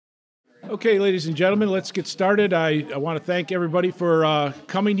Okay, ladies and gentlemen, let's get started. I want to thank everybody for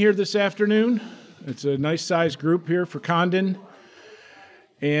coming here this afternoon. It's a nice sized group here for Condon,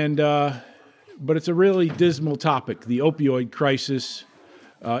 but it's a really dismal topic, the opioid crisis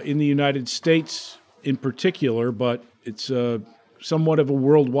in the United States in particular, but it's somewhat of a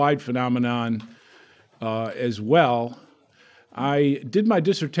worldwide phenomenon as well. I did my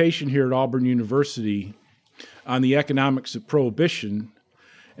dissertation here at Auburn University on the economics of prohibition,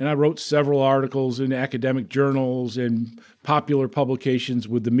 and I wrote several articles in academic journals and popular publications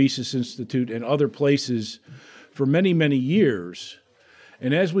with the Mises Institute and other places for many, many years.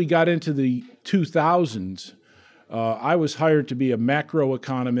 And as we got into the 2000s, I was hired to be a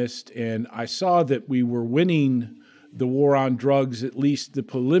macroeconomist, and I saw that we were winning the war on drugs, at least the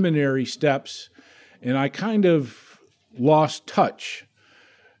preliminary steps, and I kind of lost touch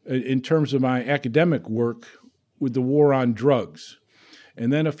in terms of my academic work with the war on drugs.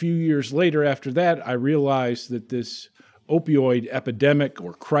 And then a few years later after that, I realized that this opioid epidemic,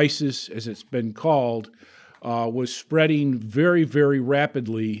 or crisis as it's been called, was spreading very, very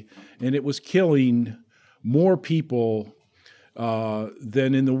rapidly, and it was killing more people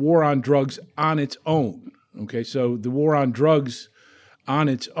than in the war on drugs on its own. Okay, so the war on drugs on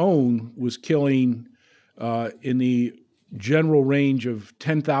its own was killing in the general range of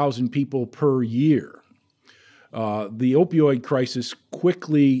 10,000 people per year. The opioid crisis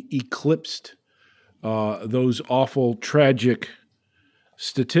quickly eclipsed those awful, tragic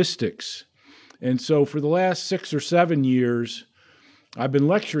statistics. And so for the last 6 or 7 years, I've been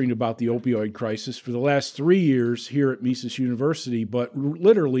lecturing about the opioid crisis for the last 3 years here at Mises University, but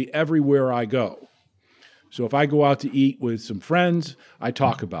literally everywhere I go. So if I go out to eat with some friends, I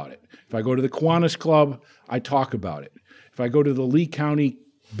talk about it. If I go to the Kiwanis Club, I talk about it. If I go to the Lee County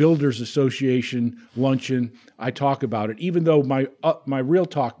Builders Association luncheon, I talk about it, even though my real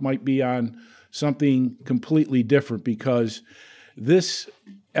talk might be on something completely different, because this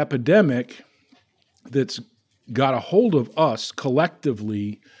epidemic that's got a hold of us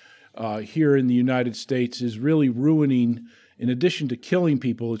collectively here in the United States is really ruining, in addition to killing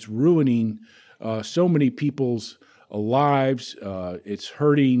people, it's ruining so many people's lives. It's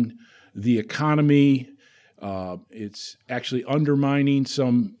hurting the economy. It's actually undermining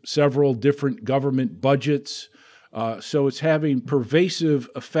several different government budgets. So it's having pervasive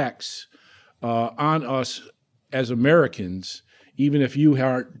effects on us as Americans, even if you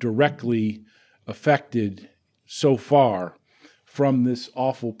aren't directly affected so far from this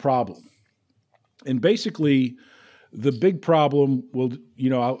awful problem. And basically, the big problem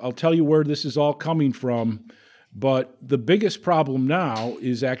I'll tell you where this is all coming from, but the biggest problem now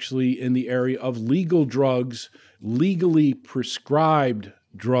is actually in the area of legal drugs, legally prescribed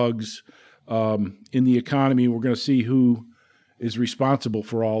drugs in the economy. We're going to see who is responsible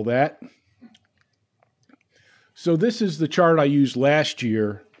for all that. So this is the chart I used last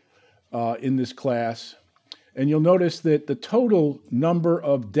year in this class, and you'll notice that the total number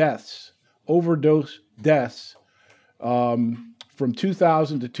of deaths, overdose deaths, from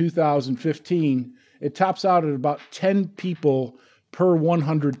 2000 to 2015, it tops out at about 10 people per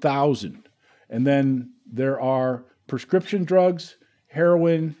 100,000. And then there are prescription drugs,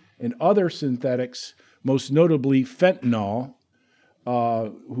 heroin, and other synthetics, most notably fentanyl,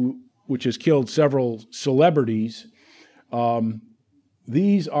 which has killed several celebrities.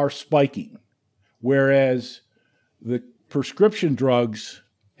 These are spiking, whereas the prescription drugs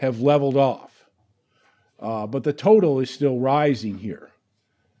have leveled off. But the total is still rising here.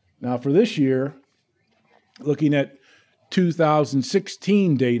 Now, for this year, looking at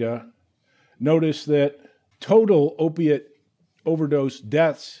 2016 data, notice that total opiate overdose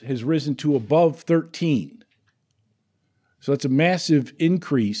deaths has risen to above 13. So that's a massive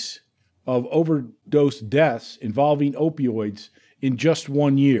increase of overdose deaths involving opioids in just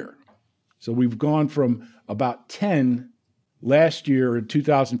 1 year. So we've gone from about 10 last year in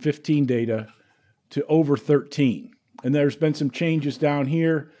 2015 data to over 13. And there's been some changes down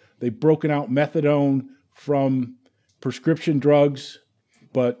here. They've broken out methadone from prescription drugs,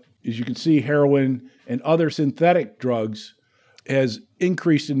 but as you can see, heroin and other synthetic drugs has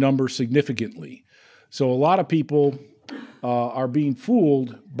increased in number significantly. So a lot of people are being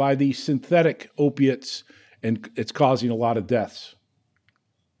fooled by these synthetic opiates, and it's causing a lot of deaths.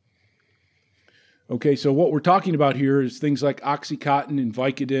 Okay, so what we're talking about here is things like Oxycontin and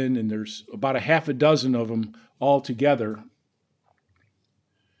Vicodin, and there's about a half a dozen of them all together.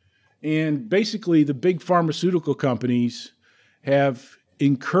 And basically, the big pharmaceutical companies have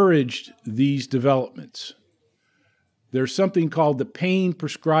encouraged these developments. There's something called the pain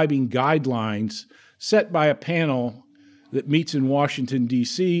prescribing guidelines set by a panel that meets in Washington,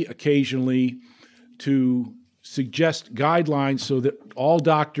 D.C. occasionally to suggest guidelines so that all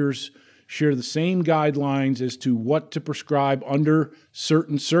doctors share the same guidelines as to what to prescribe under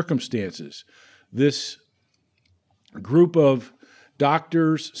certain circumstances. This group of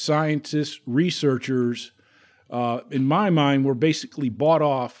doctors, scientists, researchers, in my mind, were basically bought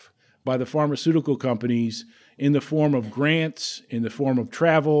off by the pharmaceutical companies in the form of grants, in the form of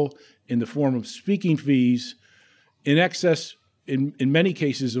travel, in the form of speaking fees, in excess, in many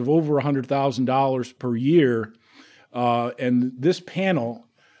cases, of over $100,000 per year. And this panel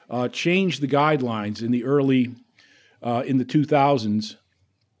changed the guidelines in the early, in the 2000s,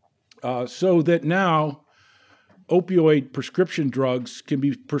 so that now opioid prescription drugs can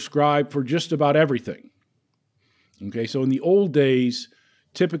be prescribed for just about everything. Okay, so in the old days,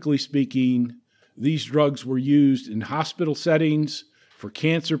 typically speaking, these drugs were used in hospital settings for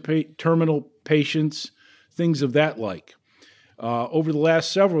cancer terminal patients, things of that like. Over the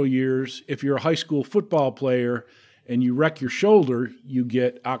last several years, if you're a high school football player and you wreck your shoulder, you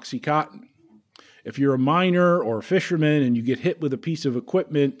get Oxycontin. If you're a miner or a fisherman and you get hit with a piece of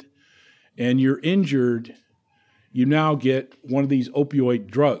equipment and you're injured, you now get one of these opioid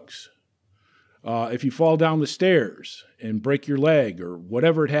drugs. If you fall down the stairs and break your leg or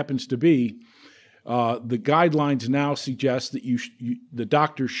whatever it happens to be, the guidelines now suggest that the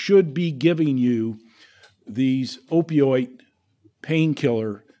doctor should be giving you these opioid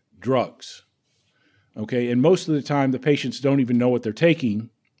painkiller drugs. Okay, and most of the time the patients don't even know what they're taking.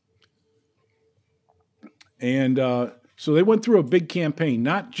 And so they went through a big campaign,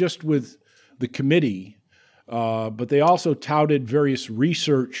 not just with the committee, but they also touted various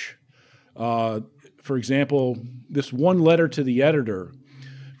research. For example, this one letter to the editor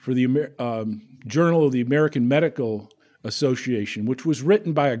for the Journal of the American Medical Association, which was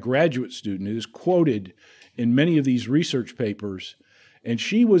written by a graduate student. It is quoted in many of these research papers, and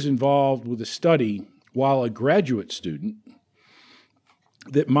she was involved with a study while a graduate student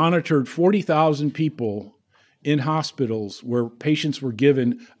that monitored 40,000 people in hospitals where patients were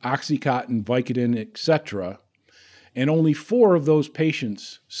given Oxycontin, Vicodin, etc., and only 4 of those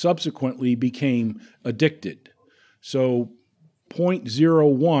patients subsequently became addicted. So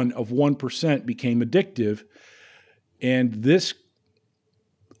 0.01 of 1% became addictive, and this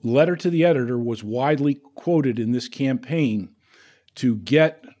letter to the editor was widely quoted in this campaign to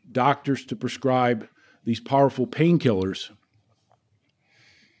get doctors to prescribe these powerful painkillers.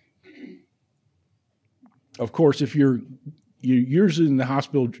 Of course, if you're usually in the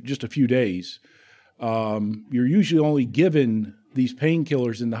hospital just a few days, you're usually only given these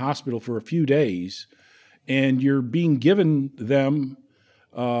painkillers in the hospital for a few days, and you're being given them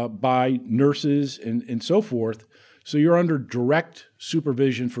by nurses and so forth. So you're under direct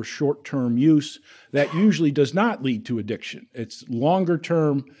supervision for short-term use. That usually does not lead to addiction. It's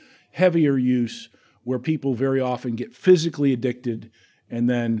longer-term, heavier use where people very often get physically addicted and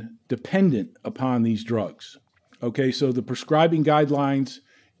then dependent upon these drugs. Okay, so the prescribing guidelines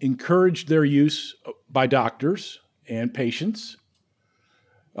encouraged their use by doctors and patients.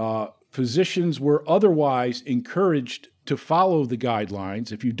 Physicians were otherwise encouraged to follow the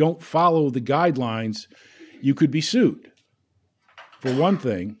guidelines. If you don't follow the guidelines, you could be sued. For one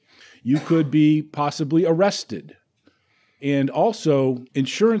thing, you could be possibly arrested. And also,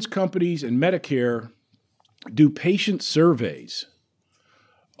 insurance companies and Medicare do patient surveys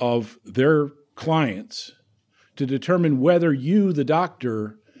of their clients to determine whether you, the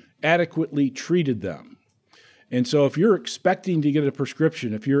doctor, adequately treated them. And so if you're expecting to get a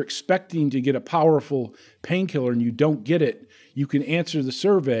prescription, if you're expecting to get a powerful painkiller and you don't get it, you can answer the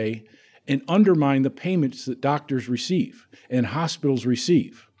survey and undermine the payments that doctors receive and hospitals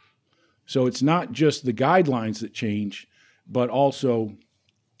receive. So it's not just the guidelines that change, but also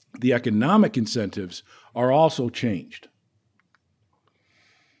the economic incentives are also changed.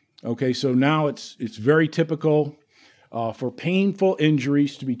 Okay, so now it's very typical for painful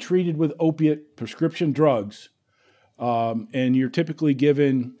injuries to be treated with opiate prescription drugs, and you're typically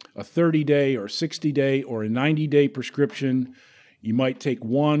given a 30-day or 60-day or a 90-day prescription. You might take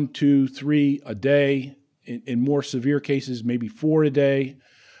 1, 2, 3 a day. In more severe cases, maybe 4 a day.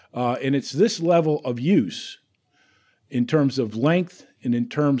 And it's this level of use in terms of length and in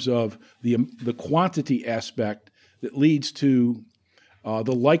terms of the quantity aspect that leads to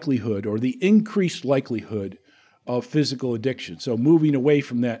the likelihood or the increased likelihood of physical addiction. So moving away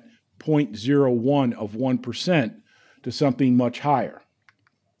from that 0.01 of 1% to something much higher.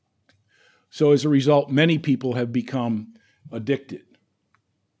 So as a result, many people have become addicted.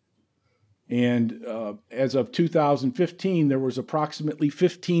 And as of 2015, there was approximately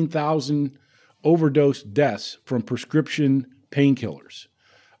 15,000 overdose deaths from prescription painkillers.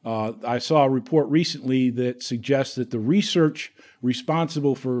 I saw a report recently that suggests that the research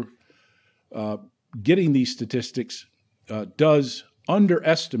responsible for getting these statistics does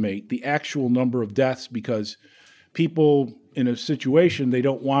underestimate the actual number of deaths, because people in a situation, they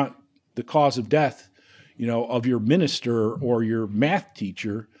don't want the cause of death, of your minister or your math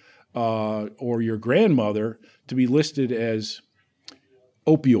teacher or your grandmother to be listed as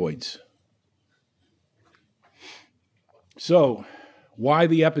opioids. So, why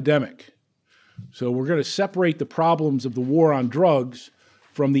the epidemic? So we're going to separate the problems of the war on drugs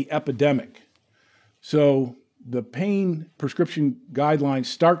from the epidemic. So the pain prescription guidelines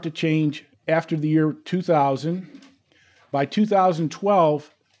start to change after the year 2000. By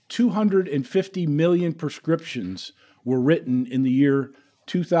 2012, 250 million prescriptions were written in the year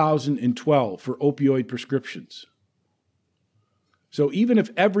 2012 for opioid prescriptions. So even if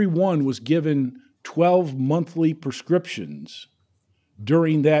everyone was given 12 monthly prescriptions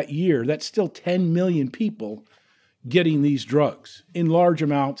during that year, that's still 10 million people getting these drugs in large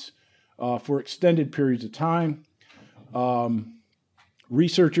amounts for extended periods of time.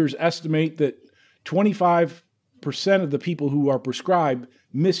 Researchers estimate that 25% of the people who are prescribed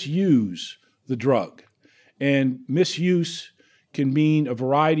misuse the drug. And misuse can mean a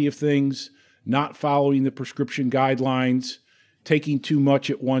variety of things: not following the prescription guidelines, taking too much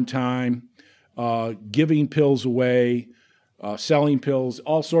at one time, giving pills away, selling pills,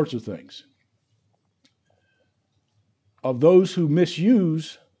 all sorts of things. Of those who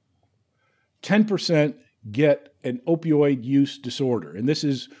misuse, 10% get an opioid use disorder, and this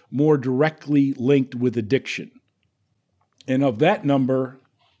is more directly linked with addiction. And of that number,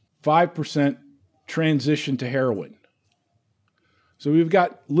 5% transition to heroin. So we've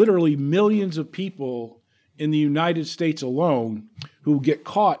got literally millions of people in the United States alone who get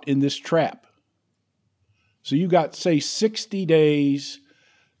caught in this trap. So you got, say, 60 days,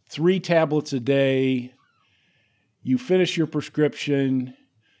 3 tablets a day, you finish your prescription,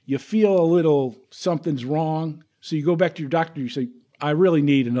 you feel a little something's wrong, so you go back to your doctor, you say, I really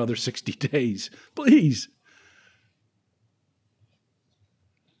need another 60 days, please.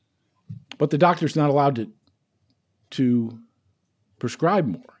 But the doctor's not allowed to prescribe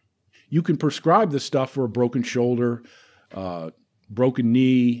more. You can prescribe the stuff for a broken shoulder, broken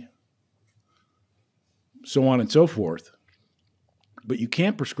knee, so on and so forth, but you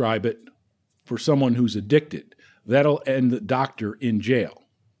can't prescribe it for someone who's addicted. That'll end the doctor in jail.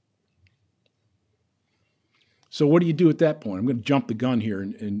 So what do you do at that point? I'm going to jump the gun here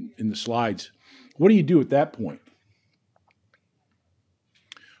in the slides. What do you do at that point?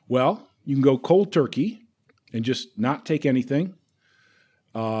 Well, you can go cold turkey and just not take anything.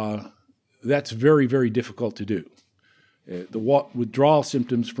 That's very, very difficult to do. The withdrawal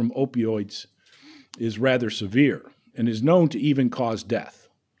symptoms from opioids is rather severe and is known to even cause death.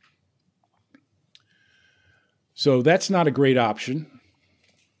 So that's not a great option.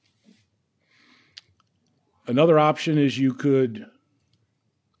 Another option is you could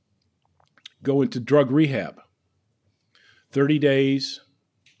go into drug rehab. 30 days,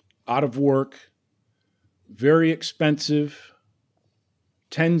 out of work, very expensive,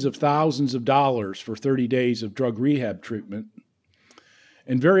 tens of thousands of dollars for 30 days of drug rehab treatment.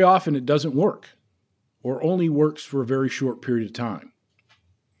 And very often it doesn't work, or only works for a very short period of time.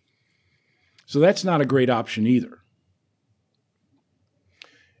 So that's not a great option either.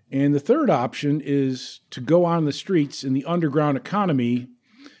 And the third option is to go on the streets in the underground economy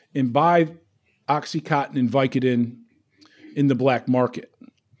and buy Oxycontin and Vicodin in the black market.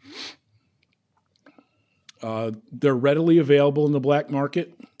 They're readily available in the black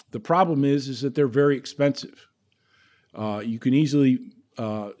market. The problem is that they're very expensive. You can easily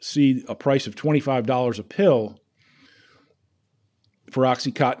see a price of $25 a pill for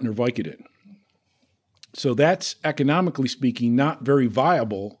Oxycontin or Vicodin. So that's, economically speaking, not very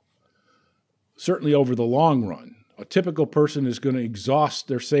viable, certainly over the long run. A typical person is going to exhaust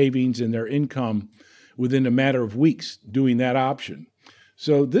their savings and their income within a matter of weeks doing that option.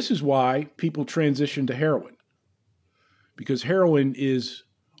 So this is why people transition to heroin, because heroin is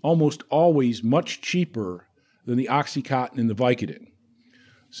almost always much cheaper than the Oxycontin and the Vicodin.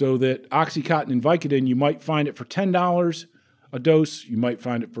 So that Oxycontin and Vicodin, you might find it for $10 a dose. You might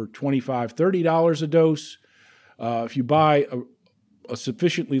find it for $25, $30 a dose. If you buy a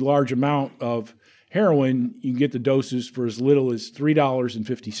sufficiently large amount of heroin, you can get the doses for as little as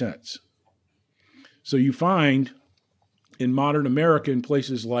 $3.50. So you find in modern America, in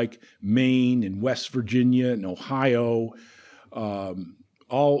places like Maine and West Virginia and Ohio,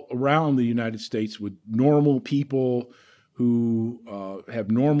 all around the United States, with normal people who have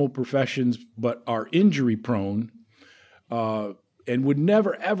normal professions but are injury prone and would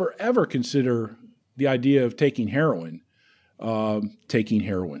never, ever, ever consider the idea of taking heroin. And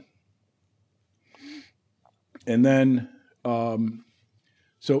then,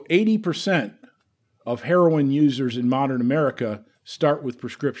 so 80% of heroin users in modern America start with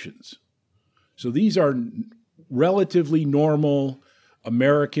prescriptions. So these are relatively normal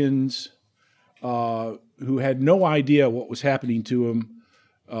Americans who had no idea what was happening to them.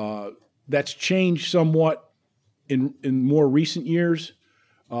 That's changed somewhat in more recent years,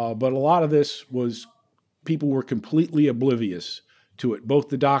 but a lot of this was people were completely oblivious to it, both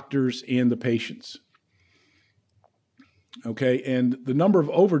the doctors and the patients. Okay, and the number of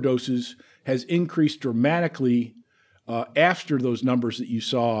overdoses has increased dramatically after those numbers that you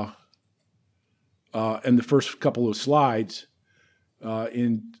saw in the first couple of slides.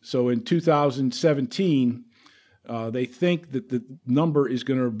 In 2017, they think that the number is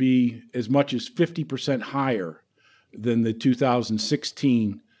going to be as much as 50% higher than the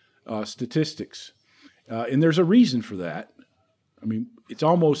 2016 statistics. And there's a reason for that. I mean, it's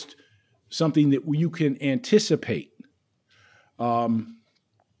almost something that you can anticipate. And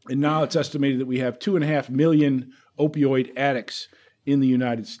now it's estimated that we have 2.5 million opioid addicts in the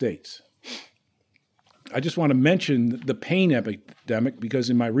United States. I just want to mention the pain epidemic because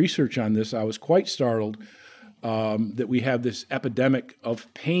in my research on this, I was quite startled that we have this epidemic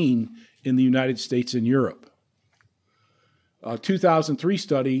of pain in the United States and Europe. A 2003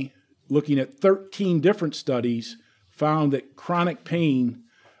 study looking at 13 different studies found that chronic pain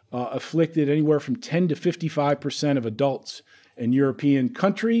afflicted anywhere from 10 to 55% of adults in European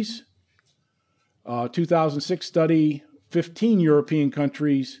countries. 2006 study, 15 European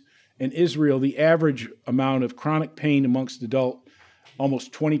countries. In Israel, the average amount of chronic pain amongst adults,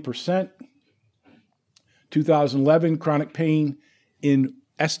 almost 20%. 2011, chronic pain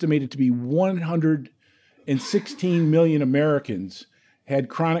estimated to be 116 million Americans had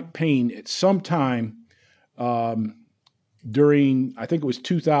chronic pain at some time during, I think it was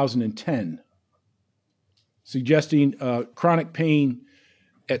 2010, suggesting chronic pain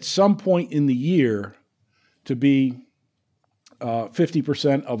at some point in the year to be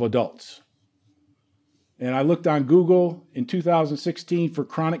 50% of adults. And I looked on Google in 2016 for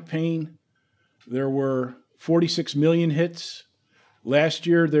chronic pain. There were 46 million hits. Last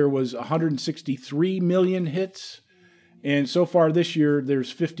year, there was 163 million hits. And so far this year,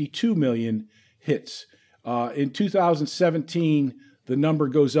 there's 52 million hits. In 2017, the number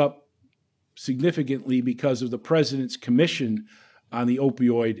goes up significantly because of the president's commission on the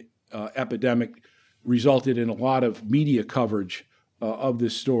opioid epidemic resulted in a lot of media coverage of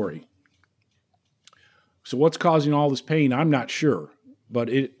this story. So what's causing all this pain? I'm not sure, but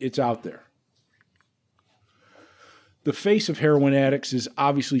it's out there. The face of heroin addicts has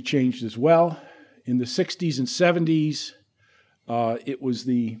obviously changed as well. In the 60s and 70s, it was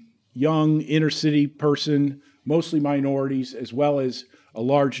the young inner city person, mostly minorities, as well as a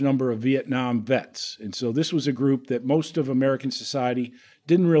large number of Vietnam vets. And so this was a group that most of American society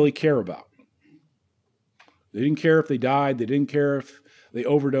didn't really care about. They didn't care if they died. They didn't care if they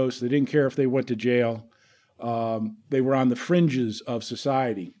overdosed. They didn't care if they went to jail. They were on the fringes of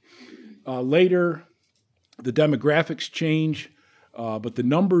society. Later, the demographics change, but the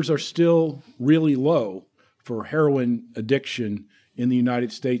numbers are still really low for heroin addiction in the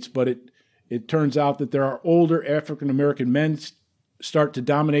United States. But it turns out that there are older African-American men start to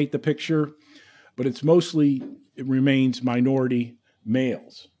dominate the picture, but it remains minority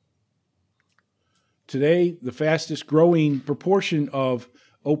males. Today, the fastest growing proportion of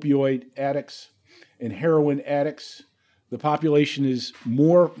opioid addicts and heroin addicts, the population is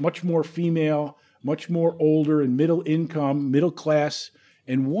much more female, much more older and middle income, middle class,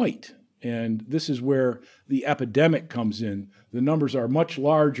 and white. And this is where the epidemic comes in. The numbers are much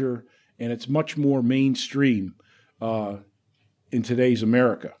larger and it's much more mainstream in today's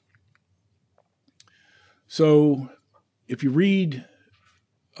America. So if you read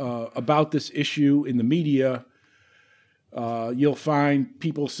about this issue in the media, you'll find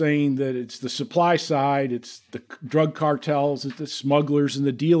people saying that it's the supply side, it's the drug cartels, it's the smugglers and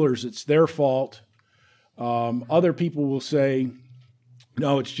the dealers, it's their fault. Other people will say,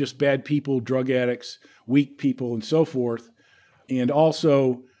 no, it's just bad people, drug addicts, weak people, and so forth. And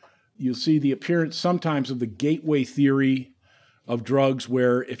also, you'll see the appearance sometimes of the gateway theory of drugs,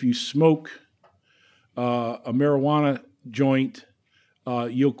 where if you smoke a marijuana joint,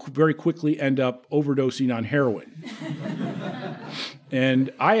 you'll very quickly end up overdosing on heroin.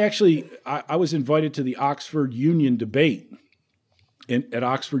 And I was invited to the Oxford Union debate at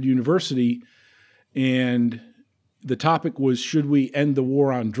Oxford University, and the topic was, should we end the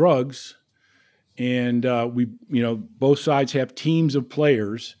war on drugs? And both sides have teams of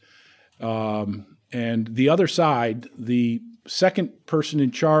players. And the other side, the second person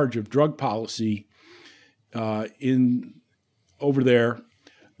in charge of drug policy over there,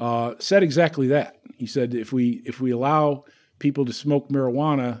 said exactly that. He said, if we allow people to smoke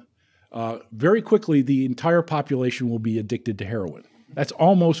marijuana, very quickly the entire population will be addicted to heroin. That's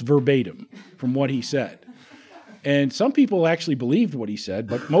almost verbatim from what he said. And some people actually believed what he said,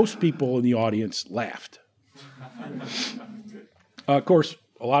 but most people in the audience laughed. Of course,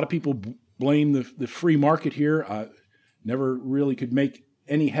 a lot of people blame the free market here. Never really could make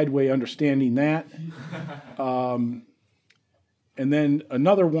any headway understanding that. And then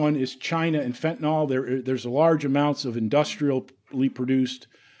another one is China and fentanyl. There's large amounts of industrially produced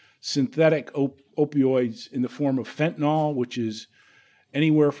synthetic opioids in the form of fentanyl, which is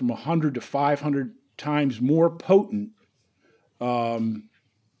anywhere from 100 to 500 times more potent than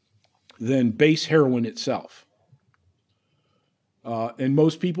base heroin itself. And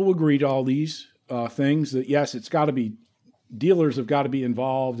most people agree to all these things, that yes, it's got to be, dealers have got to be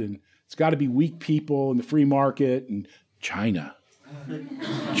involved, and it's got to be weak people in the free market, and China's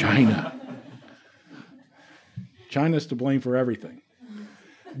to blame for everything.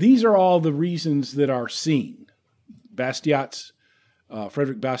 These are all the reasons that are seen.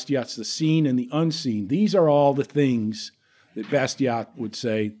 Frederick Bastiat's The Seen and the Unseen. These are all the things that Bastiat would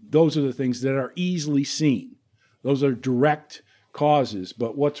say, those are the things that are easily seen. Those are direct causes.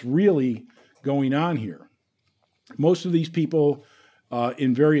 But what's really going on here? Most of these people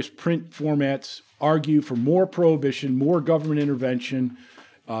in various print formats argue for more prohibition, more government intervention.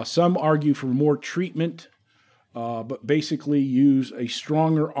 Some argue for more treatment, but basically use a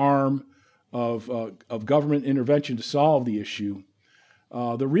stronger arm of government intervention to solve the issue.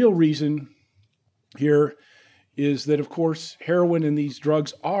 The real reason here is that, of course, heroin and these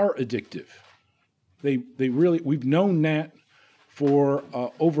drugs are addictive. We've known that for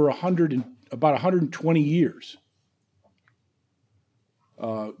over about 120 years.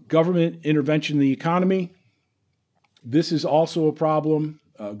 Government intervention in the economy, this is also a problem.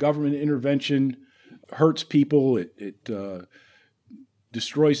 Government intervention hurts people. It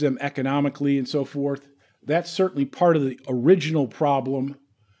destroys them economically and so forth. That's certainly part of the original problem.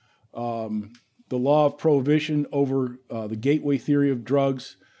 The law of prohibition over the gateway theory of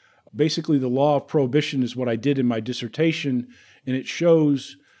drugs. Basically, the law of prohibition is what I did in my dissertation, and it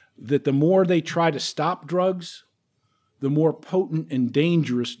shows that the more they try to stop drugs, the more potent and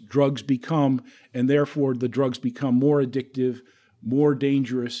dangerous drugs become, and therefore the drugs become more addictive, more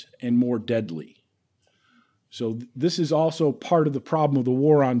dangerous, and more deadly. So this is also part of the problem of the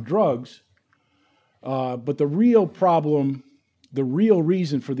war on drugs. But the real problem, the real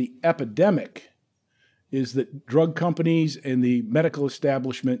reason for the epidemic is that drug companies and the medical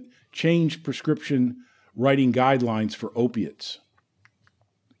establishment changed prescription writing guidelines for opiates.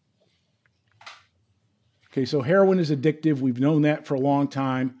 Okay, so heroin is addictive. We've known that for a long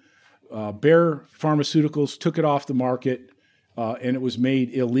time. Bayer Pharmaceuticals took it off the market, and it was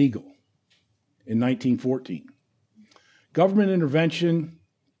made illegal in 1914. Government intervention,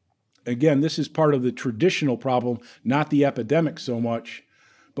 again, this is part of the traditional problem, not the epidemic so much,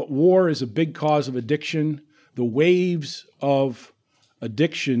 but war is a big cause of addiction. The waves of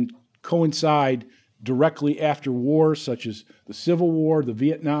addiction coincide directly after wars, such as the Civil War, the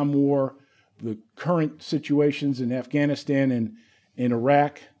Vietnam War, the current situations in Afghanistan and in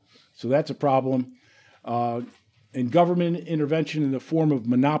Iraq. So that's a problem. And government intervention in the form of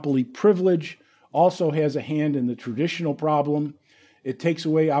monopoly privilege also has a hand in the traditional problem. It takes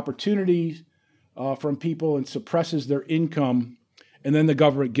away opportunities from people and suppresses their income, and then the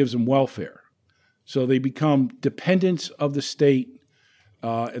government gives them welfare. So they become dependents of the state.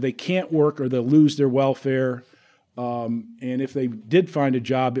 They can't work or they'll lose their welfare. And if they did find a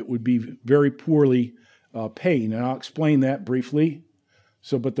job, it would be very poorly paid. And I'll explain that briefly.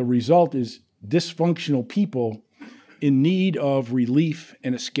 But the result is dysfunctional people in need of relief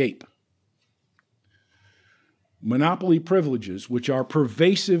and escape. Monopoly privileges, which are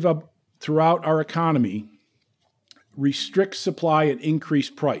pervasive throughout our economy, restrict supply and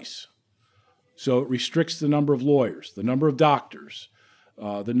increase price. So it restricts the number of lawyers, the number of doctors,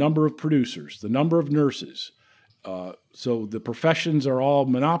 the number of producers, the number of nurses. So the professions are all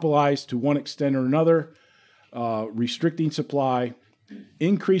monopolized to one extent or another, restricting supply,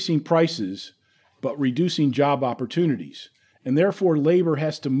 increasing prices, but reducing job opportunities. And therefore, labor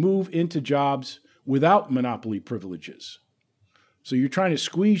has to move into jobs without monopoly privileges. So you're trying to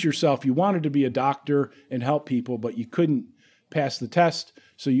squeeze yourself. You wanted to be a doctor and help people, but you couldn't pass the test,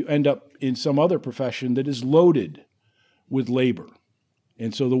 so you end up in some other profession that is loaded with labor.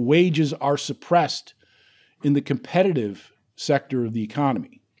 And so the wages are suppressed in the competitive sector of the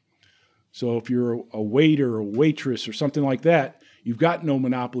economy. So if you're a waiter or a waitress or something like that, you've got no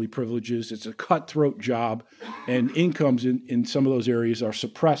monopoly privileges. It's a cutthroat job, and incomes in some of those areas are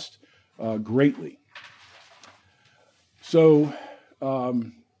suppressed greatly. So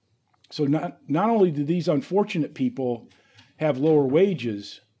not only do these unfortunate people have lower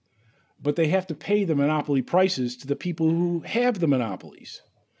wages, but they have to pay the monopoly prices to the people who have the monopolies.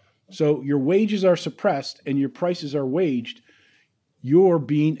 So your wages are suppressed and your prices are waged. You're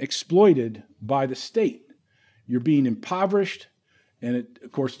being exploited by the state. You're being impoverished, and it,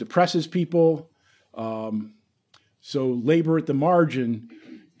 of course, depresses people. So labor at the margin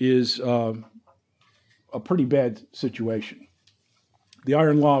is a pretty bad situation. The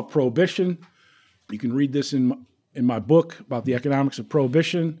iron law of prohibition, you can read this in my book about the economics of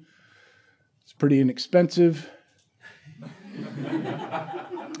prohibition. It's pretty inexpensive.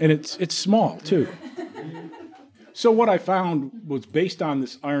 And it's small, too. So what I found was, based on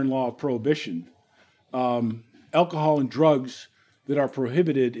this iron law of prohibition, alcohol and drugs that are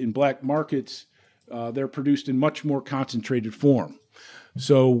prohibited in black markets, they're produced in much more concentrated form.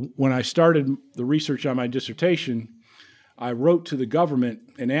 So when I started the research on my dissertation, I wrote to the government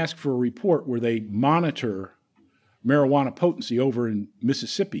and asked for a report where they monitor marijuana potency over in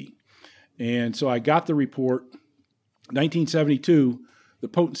Mississippi. And so I got the report. 1972, the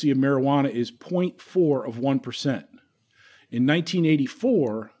potency of marijuana is 0.4 of 1%. In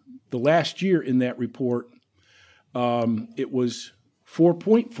 1984, the last year in that report, it was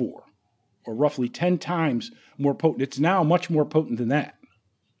 4.4, or roughly 10 times more potent. It's now much more potent than that.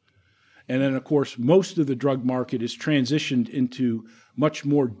 And then, of course, most of the drug market is transitioned into much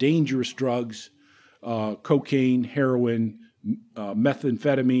more dangerous drugs, cocaine, heroin,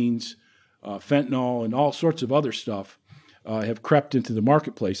 methamphetamines, fentanyl, and all sorts of other stuff have crept into the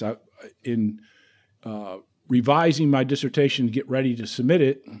marketplace. In revising my dissertation to get ready to submit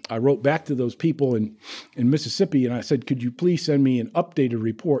it, I wrote back to those people in Mississippi, and I said, could you please send me an updated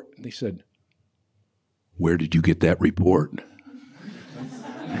report? And they said, where did you get that report?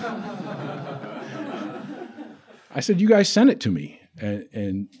 I said, you guys sent it to me.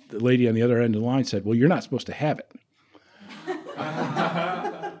 And the lady on the other end of the line said, well, you're not supposed to have it.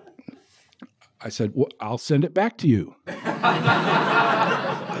 I said, well, I'll send it back to you.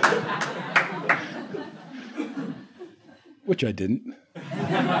 Which I didn't.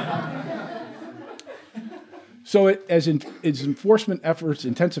 So as enforcement efforts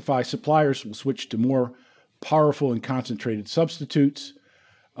intensify, suppliers will switch to more powerful and concentrated substitutes.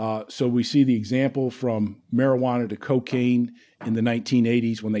 So we see the example from marijuana to cocaine in the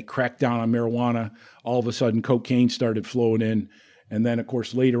 1980s. When they cracked down on marijuana, all of a sudden cocaine started flowing in. And then, of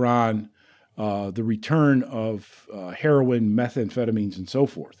course, later on, the return of heroin, methamphetamines, and so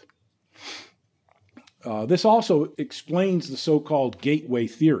forth. This also explains the so-called gateway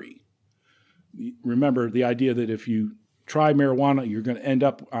theory. Remember the idea that if you try marijuana, you're going to end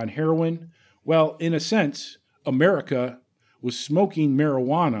up on heroin? Well, in a sense, America was smoking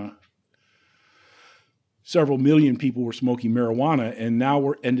marijuana. Several million people were smoking marijuana, and now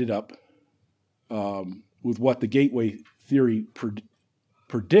we're ended up with what the gateway theory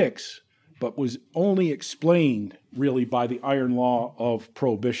predicts, but was only explained really by the iron law of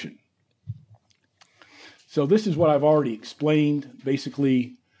prohibition. So this is what I've already explained,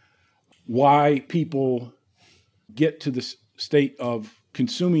 basically why people get to the state of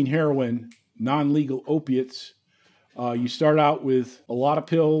consuming heroin, non-legal opiates. You start out with a lot of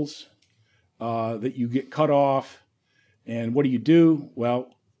pills that you get cut off. And what do?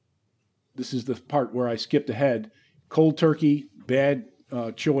 Well, this is the part where I skipped ahead. Cold turkey, bad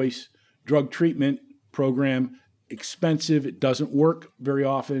choice. Drug treatment program, expensive. It doesn't work very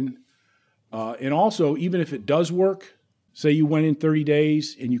often. And also, even if it does work, say you went in 30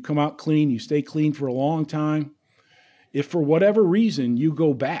 days and you come out clean, you stay clean for a long time. If for whatever reason you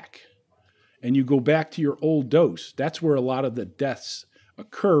go back and you go back to your old dose, that's where a lot of the deaths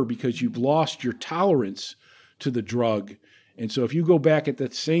occur, because you've lost your tolerance to the drug. And so if you go back at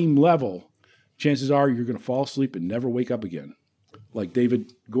that same level, chances are you're going to fall asleep and never wake up again. Like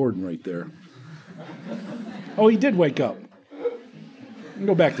David Gordon right there. Oh, he did wake up. And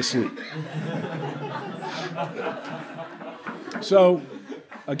go back to sleep. So,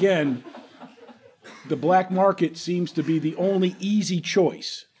 again, the black market seems to be the only easy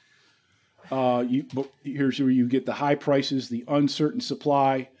choice. Here's where you get the high prices, the uncertain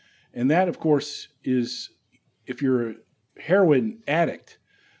supply, and that, of course, is, if you're a heroin addict,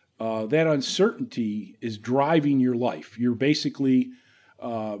 that uncertainty is driving your life. You're basically,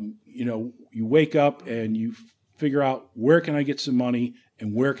 you wake up and you figure out where can I get some money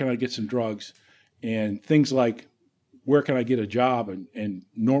and where can I get some drugs, and things like where can I get a job and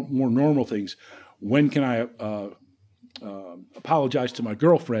more normal things. When can I apologize to my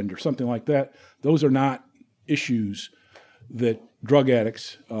girlfriend or something like that? Those are not issues that drug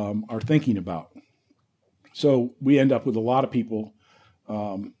addicts are thinking about. So we end up with a lot of people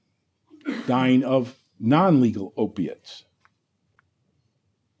dying of non-legal opiates.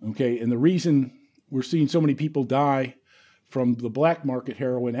 Okay, and the reason we're seeing so many people die from the black market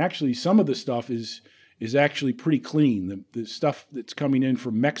heroin, actually some of the stuff is actually pretty clean. The stuff that's coming in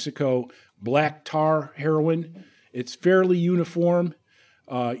from Mexico, black tar heroin, it's fairly uniform.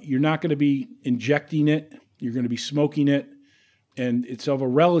 You're not going to be injecting it. You're going to be smoking it. And it's of a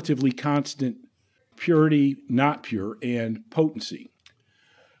relatively constant purity, not pure, and potency.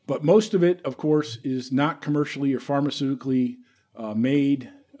 But most of it, of course, is not commercially or pharmaceutically made.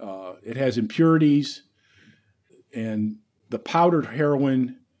 It has impurities. And the powdered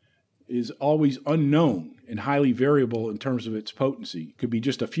heroin is always unknown and highly variable in terms of its potency. It could be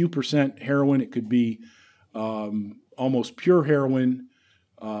just a few percent heroin. It could be almost pure heroin.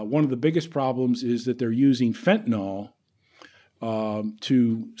 One of the biggest problems is that they're using fentanyl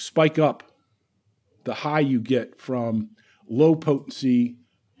to spike up the high you get from low potency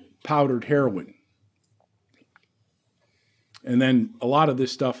powdered heroin. And then a lot of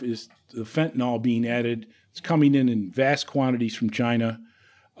this stuff is the fentanyl being added. It's coming in vast quantities from China.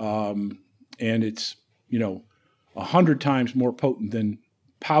 And it's, 100 times more potent than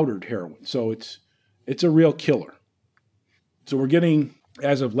powdered heroin. So it's a real killer. So we're getting,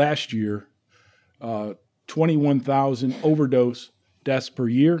 as of last year, 21,000 overdose deaths per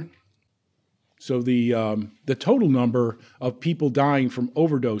year. So the total number of people dying from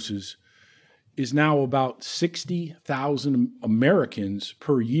overdoses is now about 60,000 Americans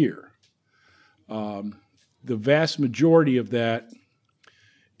per year. The vast majority of that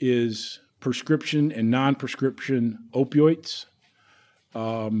is prescription and non-prescription opioids.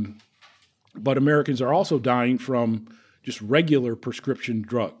 But Americans are also dying from just regular prescription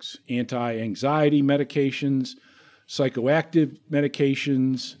drugs, anti-anxiety medications, psychoactive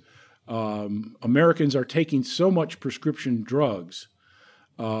medications. Americans are taking so much prescription drugs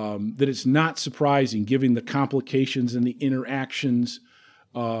that it's not surprising, given the complications and the interactions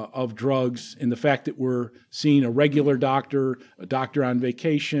of drugs, and the fact that we're seeing a regular doctor, a doctor on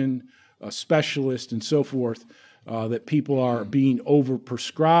vacation, a specialist, and so forth, that people are being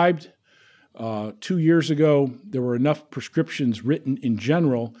overprescribed. 2 years ago, there were enough prescriptions written in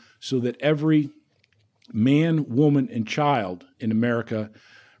general so that every man, woman, and child in America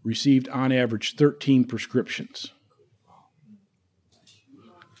received on average 13 prescriptions.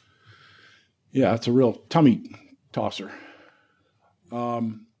 Yeah, it's a real tummy tosser.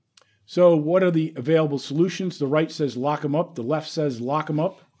 So what are the available solutions? The right says lock them up. The left says lock them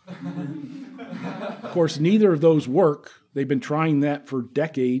up. Of course, neither of those work. They've been trying that for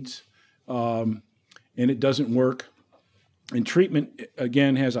decades, and it doesn't work. And treatment,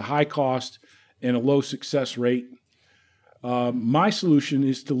 again, has a high cost and a low success rate. My solution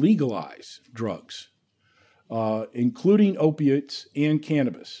is to legalize drugs, including opiates and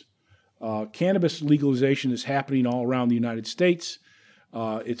cannabis. Cannabis legalization is happening all around the United States.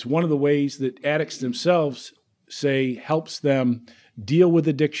 It's one of the ways that addicts themselves say helps them deal with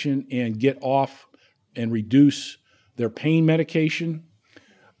addiction and get off and reduce their pain medication.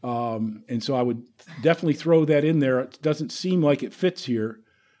 And so I would definitely throw that in there. It doesn't seem like it fits here,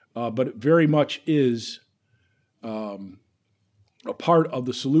 but it very much is a part of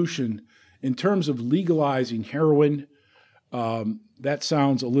the solution. In terms of legalizing heroin, that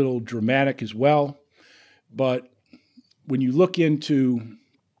sounds a little dramatic as well. But when you look into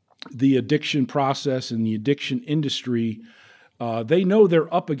the addiction process and the addiction industry, they know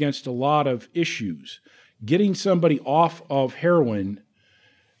they're up against a lot of issues. Getting somebody off of heroin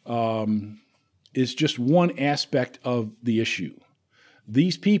is just one aspect of the issue.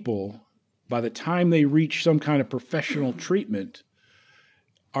 These people, by the time they reach some kind of professional treatment,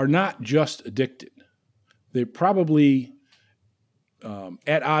 are not just addicted. They're probably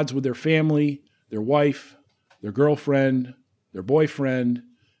at odds with their family, their wife, their girlfriend, their boyfriend,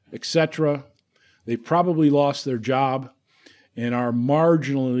 etc. They've probably lost their job and are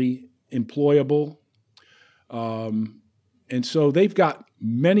marginally employable. And so they've got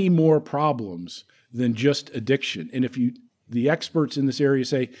many more problems than just addiction. And the experts in this area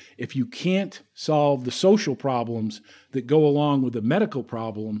say, if you can't solve the social problems that go along with the medical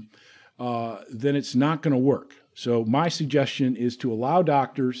problem, then it's not going to work. So my suggestion is to allow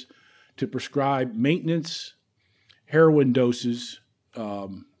doctors to prescribe maintenance heroin doses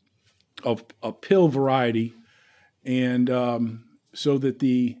of a pill variety and so that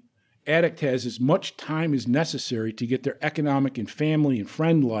the addict has as much time as necessary to get their economic and family and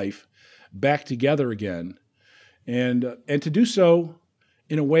friend life back together again, and to do so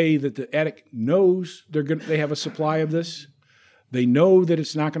in a way that the addict knows they have a supply of this. They know that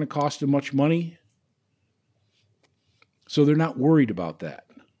it's not going to cost them much money, so they're not worried about that.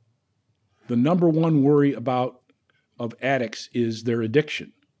 The number one worry of addicts is their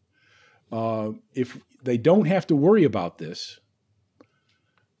addiction. If they don't have to worry about this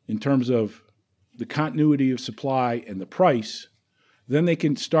in terms of the continuity of supply and the price, then they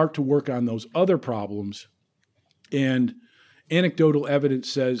can start to work on those other problems. And anecdotal evidence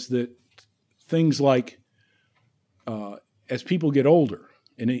says that things like as people get older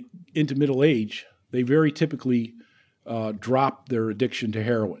and into middle age, they very typically drop their addiction to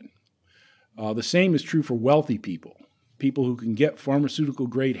heroin. The same is true for wealthy people who can get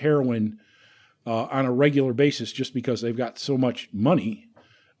pharmaceutical-grade heroin on a regular basis just because they've got so much money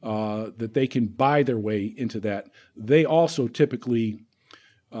that they can buy their way into that. They also typically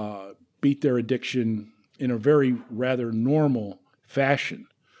beat their addiction in a very rather normal fashion.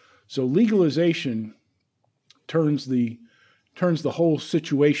 So legalization turns the whole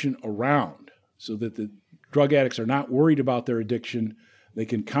situation around so that the drug addicts are not worried about their addiction. They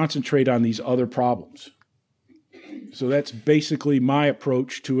can concentrate on these other problems. So that's basically my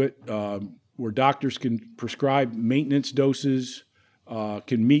approach to it, where doctors can prescribe maintenance doses,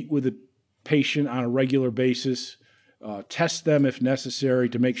 can meet with a patient on a regular basis, test them if necessary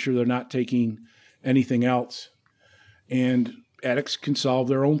to make sure they're not taking anything else. And addicts can solve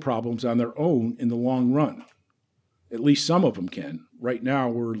their own problems on their own in the long run. At least some of them can. Right now,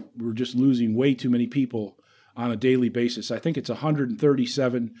 we're just losing way too many people on a daily basis. I think it's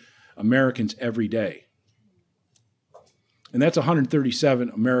 137 Americans every day. And that's 137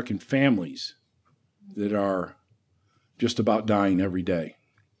 American families that are just about dying every day.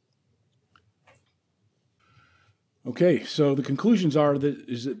 Okay, so the conclusions are that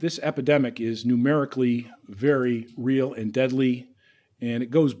this epidemic is numerically very real and deadly, and it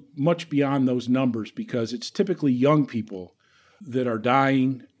goes much beyond those numbers because it's typically young people that are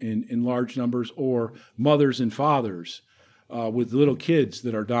dying in large numbers, or mothers and fathers with little kids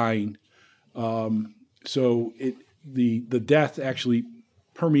that are dying. So the death actually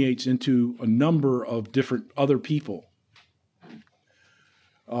permeates into a number of different other people.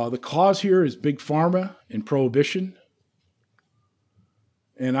 The cause here is big pharma and prohibition.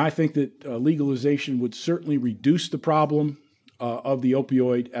 And I think that legalization would certainly reduce the problem of the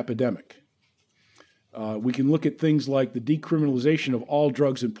opioid epidemic. We can look at things like the decriminalization of all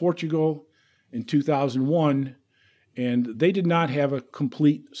drugs in Portugal in 2001, and they did not have a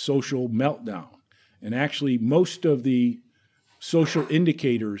complete social meltdown. And actually, most of the social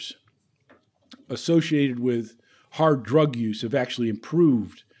indicators associated with hard drug use have actually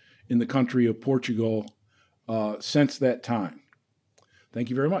improved in the country of Portugal since that time. Thank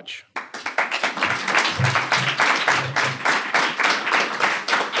you very much.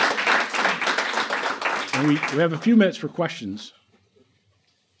 And we have a few minutes for questions.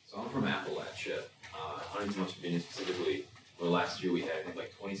 So I'm from Appalachia, Huntington, Virginia specifically, where last year we had, I think,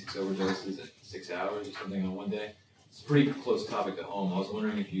 like 26 overdoses in 6 hours or something on one day. It's a pretty close topic to home. I was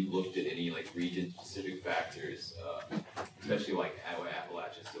wondering if you looked at any like region-specific factors, especially like how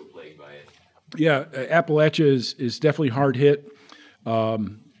Appalachia is still plagued by it. Yeah, Appalachia is definitely hard hit.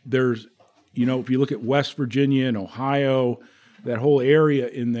 There's, if you look at West Virginia and Ohio, that whole area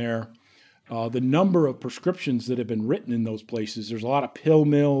in there, the number of prescriptions that have been written in those places, there's a lot of pill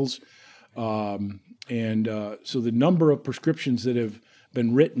mills, and so the number of prescriptions that have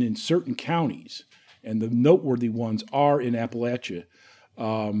been written in certain counties, and the noteworthy ones are in Appalachia.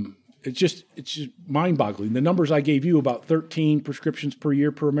 It's just mind-boggling. The numbers I gave you about 13 prescriptions per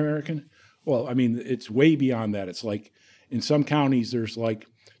year per American. Well, I mean, it's way beyond that. It's like in some counties there's like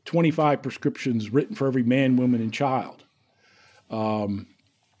 25 prescriptions written for every man, woman, and child.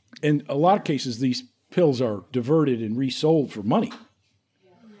 In a lot of cases, these pills are diverted and resold for money.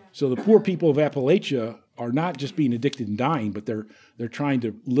 So the poor people of Appalachia are not just being addicted and dying, but they're trying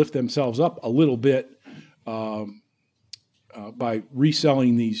to lift themselves up a little bit by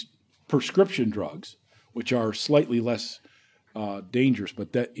reselling these prescription drugs, which are slightly less dangerous.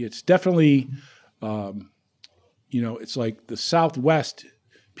 But that it's definitely, it's like the Southwest.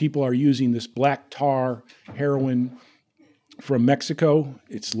 People are using this black tar heroin from Mexico.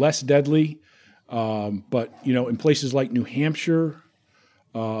 It's less deadly, but in places like New Hampshire,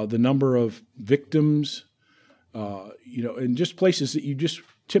 the number of victims, in just places that you just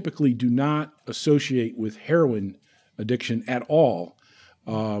typically do not associate with heroin addiction at all,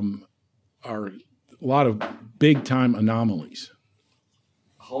 are a lot of big-time anomalies.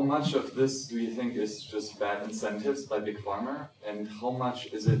 How much of this do you think is just bad incentives by Big Pharma, and how much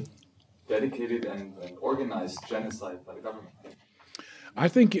is it dedicated and organized genocide by the government? I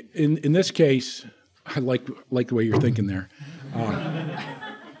think in this case, I like the way you're thinking there.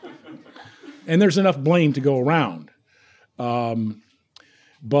 And there's enough blame to go around.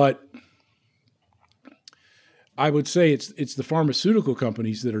 But I would say it's the pharmaceutical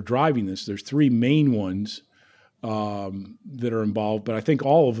companies that are driving this. There's three main ones that are involved, but I think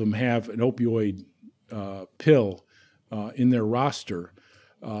all of them have an opioid pill in their roster.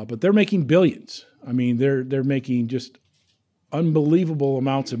 But they're making billions. I mean, they're making just unbelievable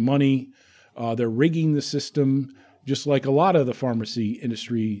amounts of money. They're rigging the system, just like a lot of the pharmacy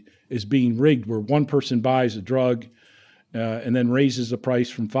industry is being rigged, where one person buys a drug and then raises the price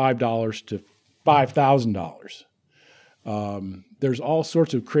from $5 to $5,000. There's all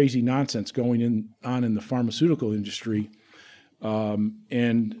sorts of crazy nonsense going on in the pharmaceutical industry,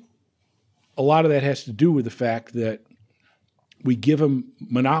 and a lot of that has to do with the fact that we give them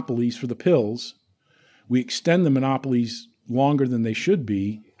monopolies for the pills. We extend the monopolies longer than they should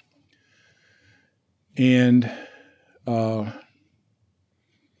be. And I'm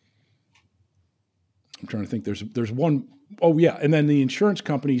trying to think. There's one. Oh, yeah. And then the insurance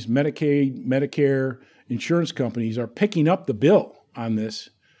companies, Medicaid, Medicare, insurance companies are picking up the bill on this.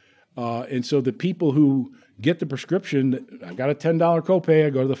 And so the people who get the prescription, I got a $10 copay, I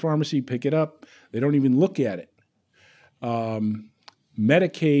go to the pharmacy, pick it up. They don't even look at it.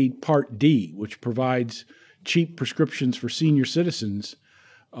 Medicaid Part D, which provides cheap prescriptions for senior citizens,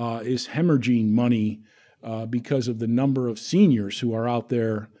 is hemorrhaging money because of the number of seniors who are out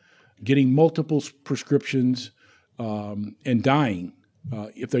there getting multiple prescriptions and dying.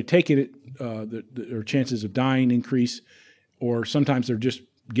 If they take it, their chances of dying increase, or sometimes they're just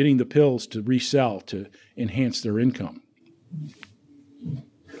getting the pills to resell to enhance their income.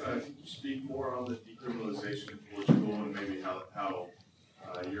 Could I speak more on the decriminalization of Portugal and maybe how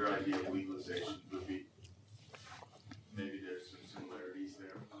your idea of legalization would be? Maybe there's some similarities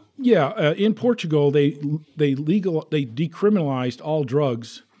there. Yeah, in Portugal, they decriminalized all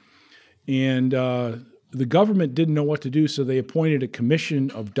drugs, and the government didn't know what to do, so they appointed a commission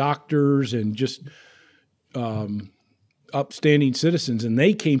of doctors and just upstanding citizens, and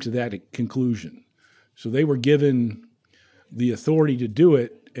they came to that conclusion. So they were given the authority to do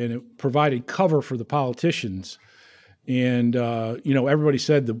it, and it provided cover for the politicians. And everybody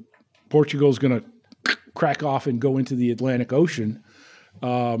said Portugal's going to crack off and go into the Atlantic Ocean.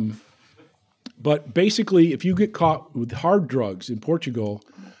 But basically, if you get caught with hard drugs in Portugal,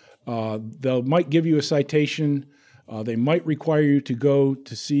 they might give you a citation. They might require you to go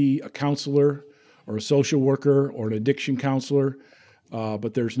to see a counselor or a social worker or an addiction counselor,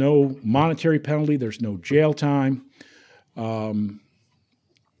 but there's no monetary penalty. There's no jail time. And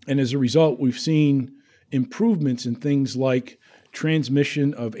as a result, we've seen improvements in things like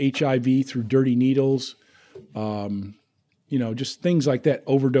transmission of HIV through dirty needles, just things like that,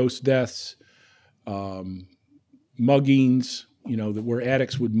 overdose deaths, muggings, where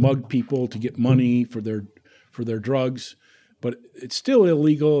addicts would mug people to get money for their drugs. But it's still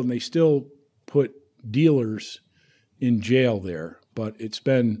illegal, and they still put dealers in jail there. But it's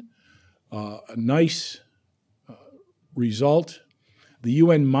been a nice result. The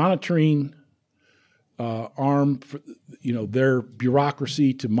UN monitoring arm, for, their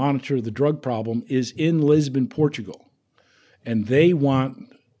bureaucracy to monitor the drug problem is in Lisbon, Portugal, and they want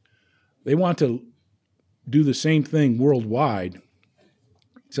to do the same thing worldwide.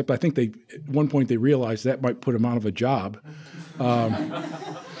 Except I think at one point they realized that might put them out of a job,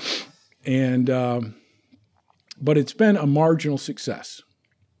 but it's been a marginal success.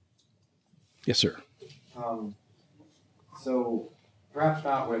 Yes, sir. So perhaps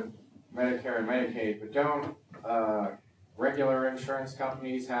not with Medicare and Medicaid, but don't regular insurance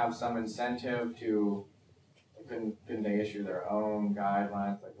companies have some incentive to, couldn't they issue their own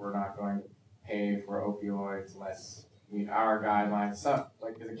guidelines, like we're not going to pay for opioids unless meet our guidelines? So,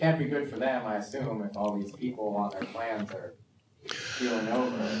 because it can't be good for them, I assume, if all these people on their plans are feeling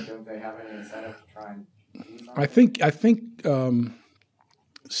over. Don't they have any incentive to try and do something? I think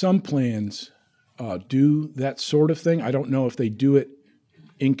some plans do that sort of thing. I don't know if they do it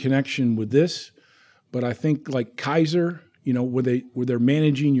in connection with this, but I think like Kaiser, where they're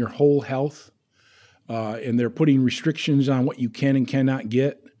managing your whole health, and they're putting restrictions on what you can and cannot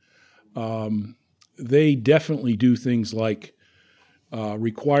get. They definitely do things like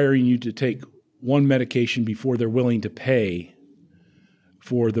requiring you to take one medication before they're willing to pay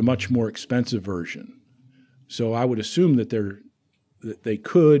for the much more expensive version. So I would assume that they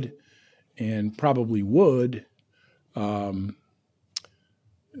could and probably would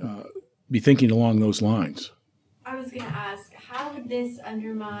be thinking along those lines. I was going to ask, how would this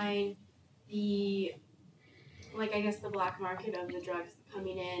undermine the, I guess the black market of the drugs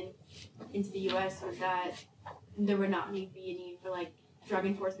coming into the U.S. with that? There would not be a need for drug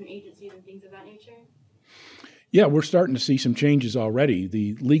enforcement agencies and things of that nature? Yeah, we're starting to see some changes already.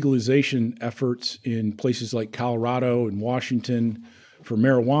 The legalization efforts in places like Colorado and Washington for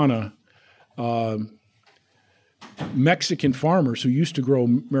marijuana, Mexican farmers who used to grow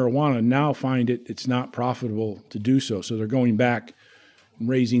marijuana now find it's not profitable to do so. So they're going back and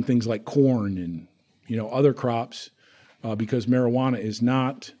raising things like corn and other crops because marijuana is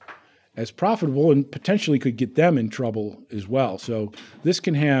not as profitable and potentially could get them in trouble as well. So this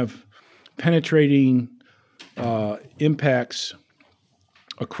can have penetrating impacts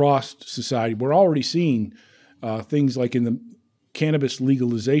across society. We're already seeing things like in the cannabis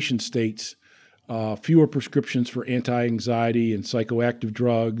legalization states, fewer prescriptions for anti-anxiety and psychoactive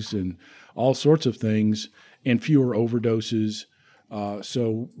drugs and all sorts of things, and fewer overdoses.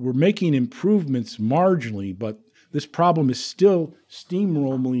 So we're making improvements marginally, but this problem is still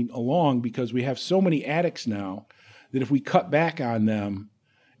steamrolling along because we have so many addicts now that if we cut back on them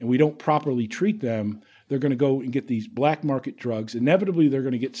and we don't properly treat them, they're going to go and get these black market drugs. Inevitably, they're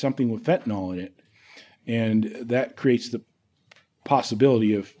going to get something with fentanyl in it, and that creates the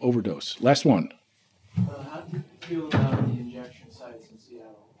possibility of overdose. Last one. How do you feel about the injection sites in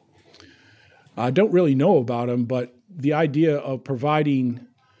Seattle? I don't really know about them, but the idea of providing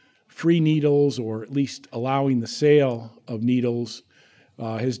free needles or at least allowing the sale of needles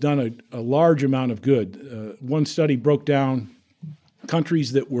has done a large amount of good. One study broke down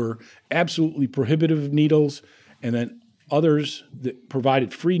countries that were absolutely prohibitive of needles, and then others that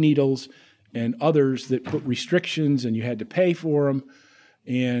provided free needles, and others that put restrictions and you had to pay for them.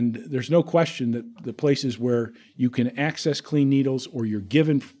 And there's no question that the places where you can access clean needles or you're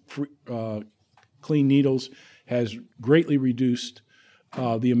given free, clean needles has greatly reduced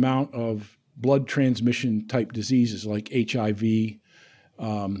the amount of blood transmission type diseases like HIV.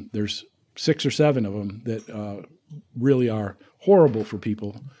 There's 6 or 7 of them that really are horrible for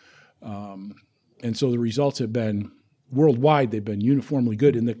people. And so the results have been, worldwide, they've been uniformly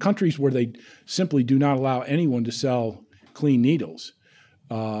good. In the countries where they simply do not allow anyone to sell clean needles,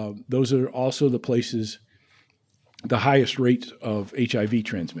 those are also the places, the highest rates of HIV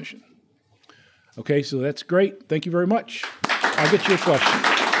transmission. Okay, so that's great. Thank you very much. I'll get you a question.